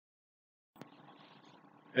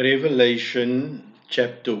Revelation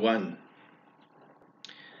chapter 1.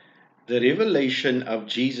 The revelation of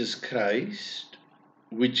Jesus Christ,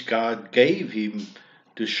 which God gave him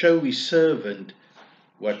to show his servant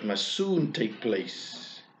what must soon take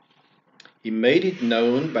place. He made it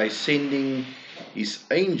known by sending his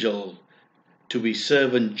angel to his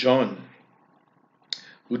servant John,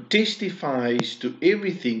 who testifies to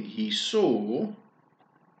everything he saw,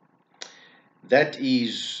 that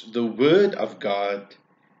is the word of God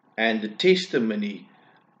and the testimony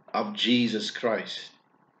of Jesus Christ.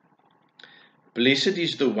 Blessed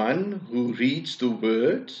is the one who reads the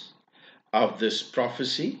words of this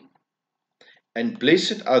prophecy, and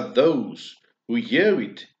blessed are those who hear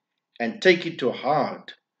it and take it to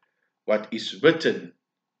heart what is written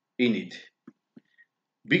in it,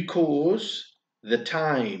 because the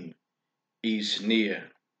time is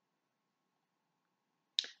near.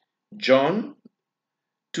 John,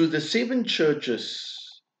 to the 7 churches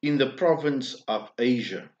in the province of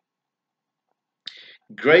Asia,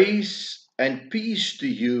 grace and peace to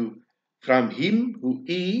you from him who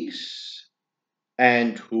is,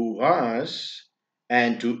 and who was,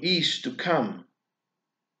 and who is to come,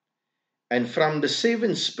 and from the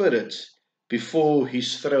 7 spirits before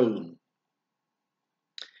his throne,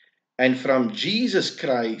 and from Jesus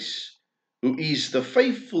Christ, who is the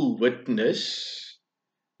faithful witness,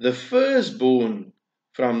 the firstborn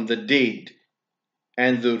from the dead,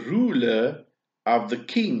 and the ruler of the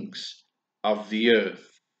kings of the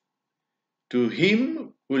earth. To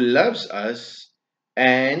him who loves us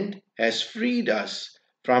and has freed us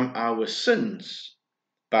from our sins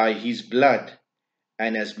by his blood,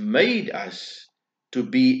 and has made us to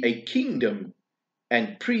be a kingdom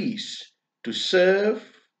and priests to serve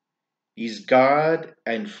his God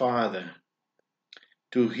and Father.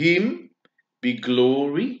 To him be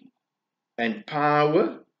glory and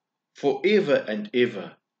power forever and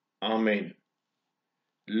ever. Amen.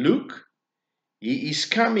 Look, he is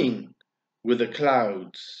coming with the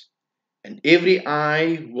clouds, and every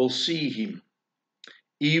eye will see him,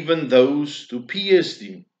 even those who pierced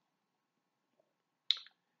him,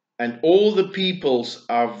 and all the peoples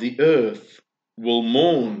of the earth will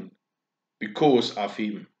mourn because of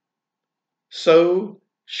him. So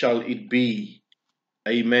shall it be.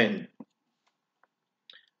 Amen.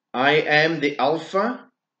 I am the Alpha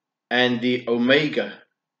and the Omega,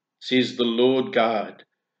 says the Lord God,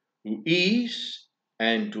 who is,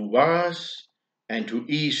 and who was, and who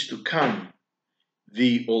is to come,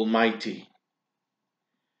 the Almighty.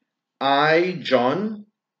 I, John,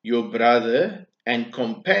 your brother and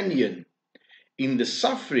companion in the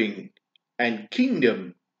suffering and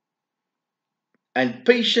kingdom and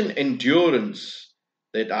patient endurance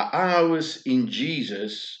that are ours in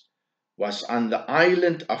Jesus, was on the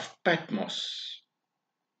island of Patmos,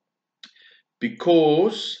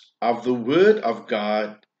 because of the word of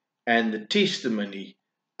God and the testimony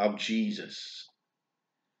of Jesus.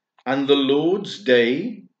 On the Lord's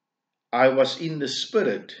day, I was in the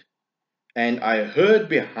Spirit, and I heard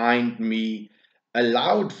behind me a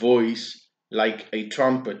loud voice like a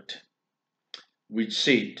trumpet, which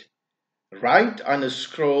said, "Write on a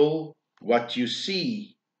scroll what you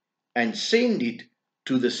see, and send it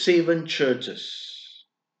to the 7 churches: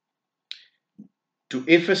 to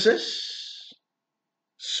Ephesus,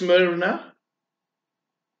 Smyrna,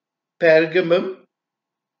 Pergamum,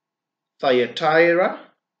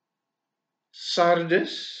 Thyatira,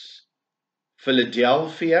 Sardis,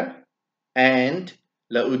 Philadelphia, and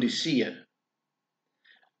Laodicea."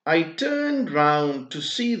 I turned round to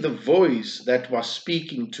see the voice that was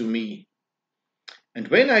speaking to me. And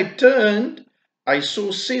when I turned, I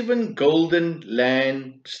saw 7 golden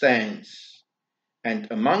lampstands. And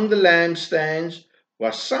among the lampstands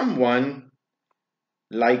was someone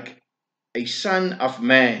like a son of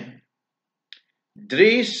man,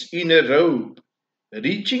 dressed in a robe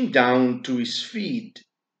reaching down to his feet,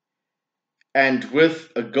 and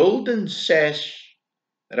with a golden sash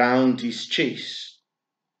round his chest.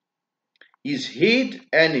 His head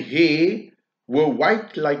and hair were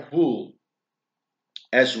white like wool,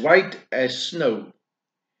 as white as snow,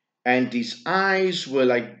 and his eyes were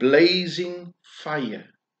like blazing fire.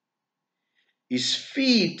 His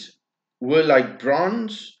feet were like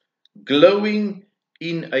bronze glowing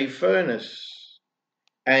in a furnace,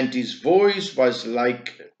 and his voice was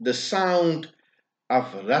like the sound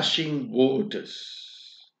of rushing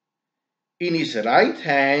waters. In his right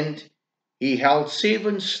hand he held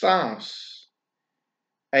 7 stars,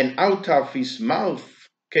 and out of his mouth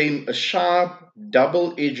came a sharp,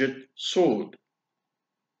 double-edged sword.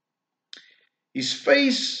 His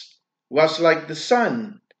face was like the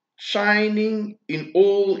sun, shining in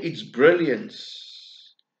all its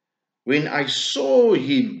brilliance, When I saw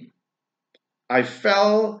him, I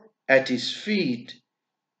fell at his feet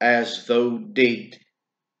as though dead.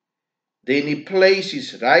 Then he placed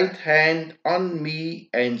his right hand on me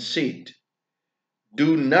and said,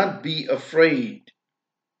 "Do not be afraid.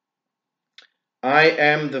 I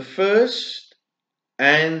am the first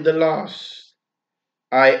and the last.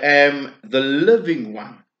 I am the living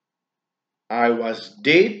one. I was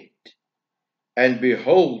dead, and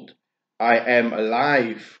behold, I am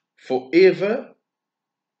alive forever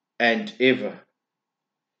and ever.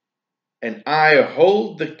 And I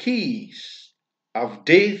hold the keys of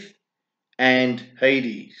death and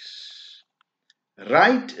Hades.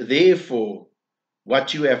 Write therefore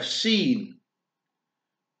what you have seen,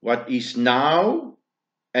 what is now,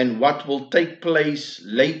 and what will take place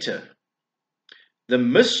later. The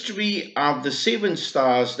mystery of the 7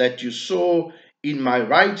 stars that you saw in my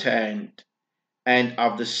right hand and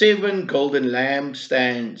of the 7 golden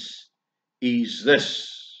lampstands is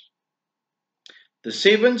this. The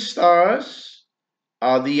 7 stars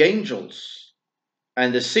are the angels,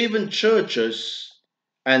 and the 7 churches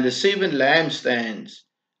and the 7 lampstands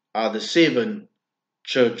are the 7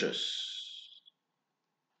 churches.